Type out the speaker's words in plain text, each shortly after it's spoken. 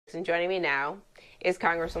And joining me now is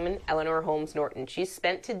Congresswoman Eleanor Holmes Norton. She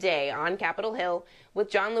spent today on Capitol Hill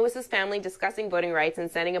with John Lewis's family discussing voting rights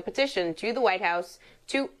and sending a petition to the White House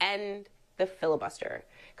to end the filibuster.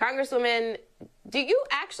 Congresswoman, do you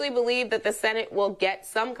actually believe that the Senate will get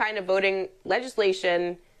some kind of voting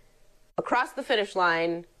legislation across the finish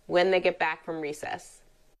line when they get back from recess?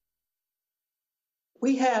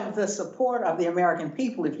 We have the support of the American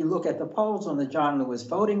people. If you look at the polls on the John Lewis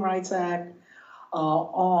Voting Rights Act,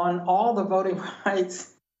 on all the voting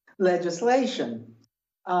rights legislation.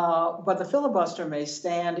 But the filibuster may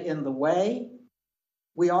stand in the way.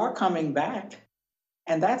 We are coming back,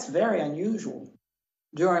 and that's very unusual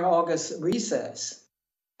during August recess.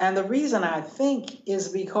 And the reason I think is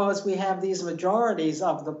because we have these majorities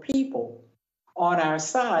of the people on our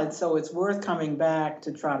side, so it's worth coming back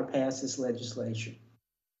to try to pass this legislation.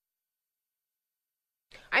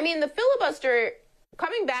 I mean, the filibuster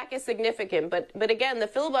coming back is significant, but again, the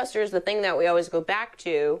filibuster is the thing that we always go back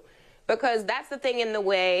to because that's the thing in the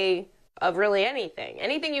way of really anything.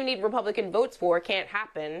 Anything you need Republican votes for can't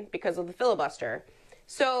happen because of the filibuster.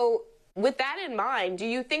 So with that in mind, do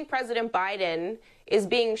you think President Biden is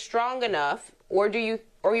being strong enough, or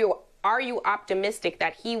are you optimistic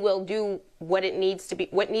that he will do what needs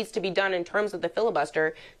to be done in terms of the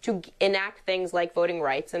filibuster to enact things like voting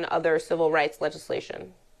rights and other civil rights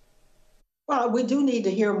legislation? Well, we do need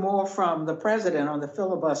to hear more from the president on the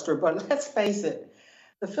filibuster, but let's face it,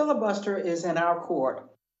 the filibuster is in our court.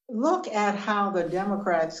 Look at how the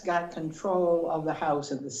Democrats got control of the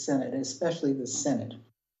House and the Senate, especially the Senate.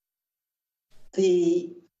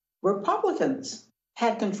 The Republicans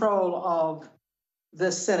had control of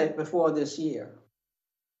the Senate before this year,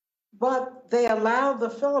 but they allowed the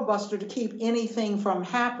filibuster to keep anything from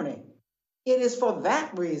happening. It is for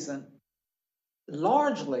that reason,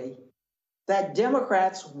 largely, that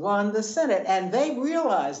Democrats won the Senate, and they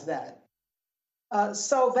realized that.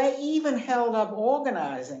 So they even held up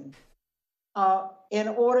organizing in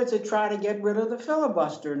order to try to get rid of the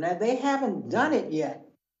filibuster. Now, they haven't done it yet,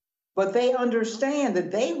 but they understand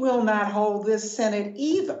that they will not hold this Senate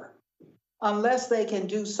either unless they can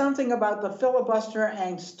do something about the filibuster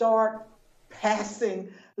and start passing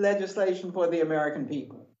legislation for the American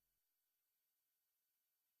people.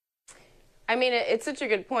 I mean, it's such a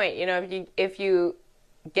good point. You know, if you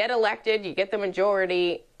get elected, you get the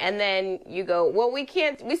majority, and then you go, well, we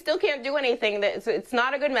still can't do anything. It's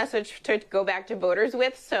not a good message to go back to voters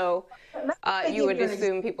with. So you would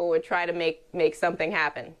assume people would try to make something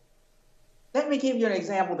happen. Let me give you an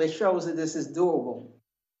example that shows that this is doable.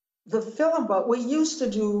 We used to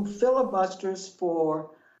do filibusters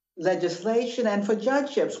for legislation and for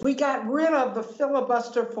judgeships. We got rid of the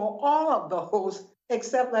filibuster for all of those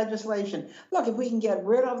except legislation. Look, if we can get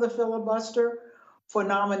rid of the filibuster for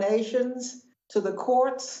nominations to the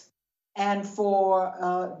courts and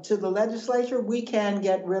to the legislature, we can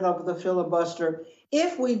get rid of the filibuster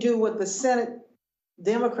if we do what the Senate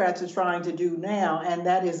Democrats are trying to do now, and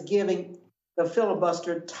that is giving the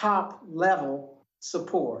filibuster top-level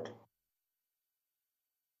support.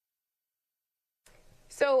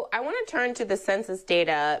 So I want to turn to the census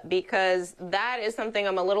data because that is something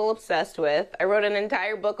I'm a little obsessed with. I wrote an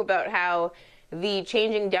entire book about how the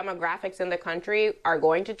changing demographics in the country are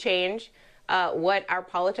going to change what our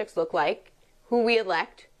politics look like, who we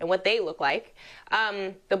elect, and what they look like.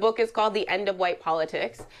 The book is called The End of White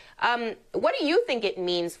Politics. What do you think it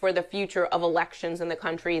means for the future of elections in the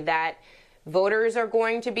country that voters are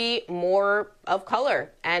going to be more of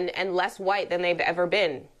color and less white than they've ever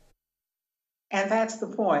been? And that's the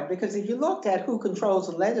point, because if you looked at who controls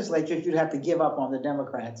the legislature, you'd have to give up on the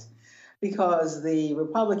Democrats, because the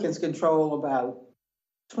Republicans control about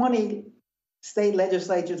 20 state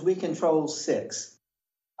legislatures, we control 6.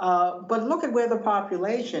 But look at where the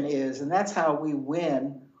population is, and that's how we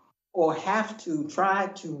win or have to try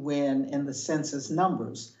to win in the census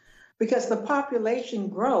numbers, because the population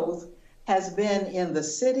growth has been in the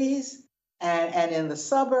cities and in the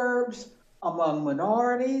suburbs, among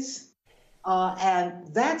minorities.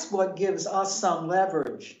 And that's what gives us some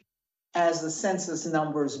leverage as the census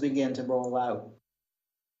numbers begin to roll out.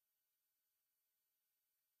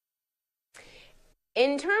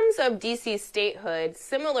 In terms of DC statehood,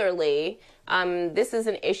 similarly, this is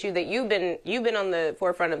an issue that you've been on the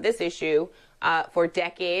forefront of this issue for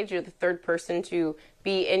decades. You're the third person to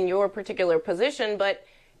be in your particular position, but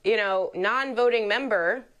you know, non-voting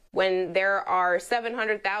member, when there are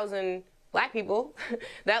 700,000 Black people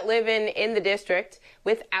that live in the district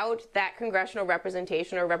without that congressional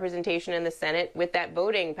representation or representation in the Senate with that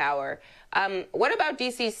voting power. What about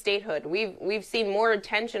DC statehood? We've seen more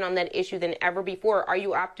attention on that issue than ever before. Are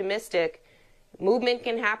you optimistic movement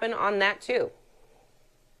can happen on that too.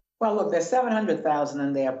 Well, look, there's 700,000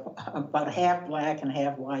 in there, about half black and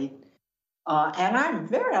half white. And I'm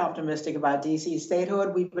very optimistic about DC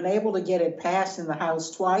statehood. We've been able to get it passed in the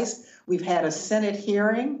House twice. We've had a Senate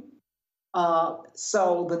hearing.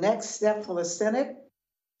 So the next step for the Senate,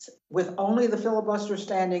 with only the filibuster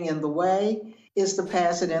standing in the way, is to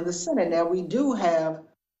pass it in the Senate. Now, we do have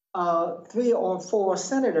 3 or 4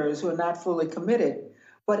 senators who are not fully committed.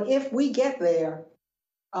 But if we get there,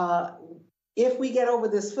 if we get over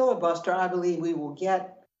this filibuster, I believe we will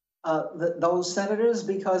get those senators,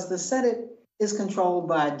 because the Senate is controlled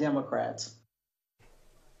by Democrats.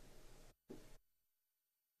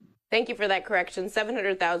 Thank you for that correction.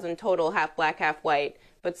 700,000 total, half black, half white,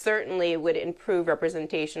 but certainly would improve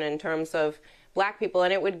representation in terms of black people,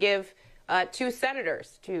 and it would give 2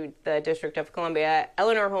 senators to the District of Columbia.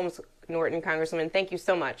 Eleanor Holmes Norton, Congresswoman, thank you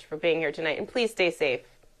so much for being here tonight, and please stay safe.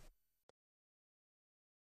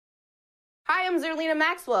 Hi, I'm Zerlina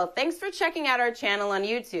Maxwell. Thanks for checking out our channel on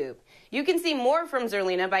YouTube. You can see more from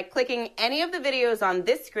Zerlina by clicking any of the videos on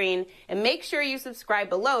this screen, and make sure you subscribe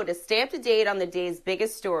below to stay up to date on the day's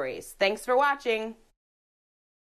biggest stories. Thanks for watching.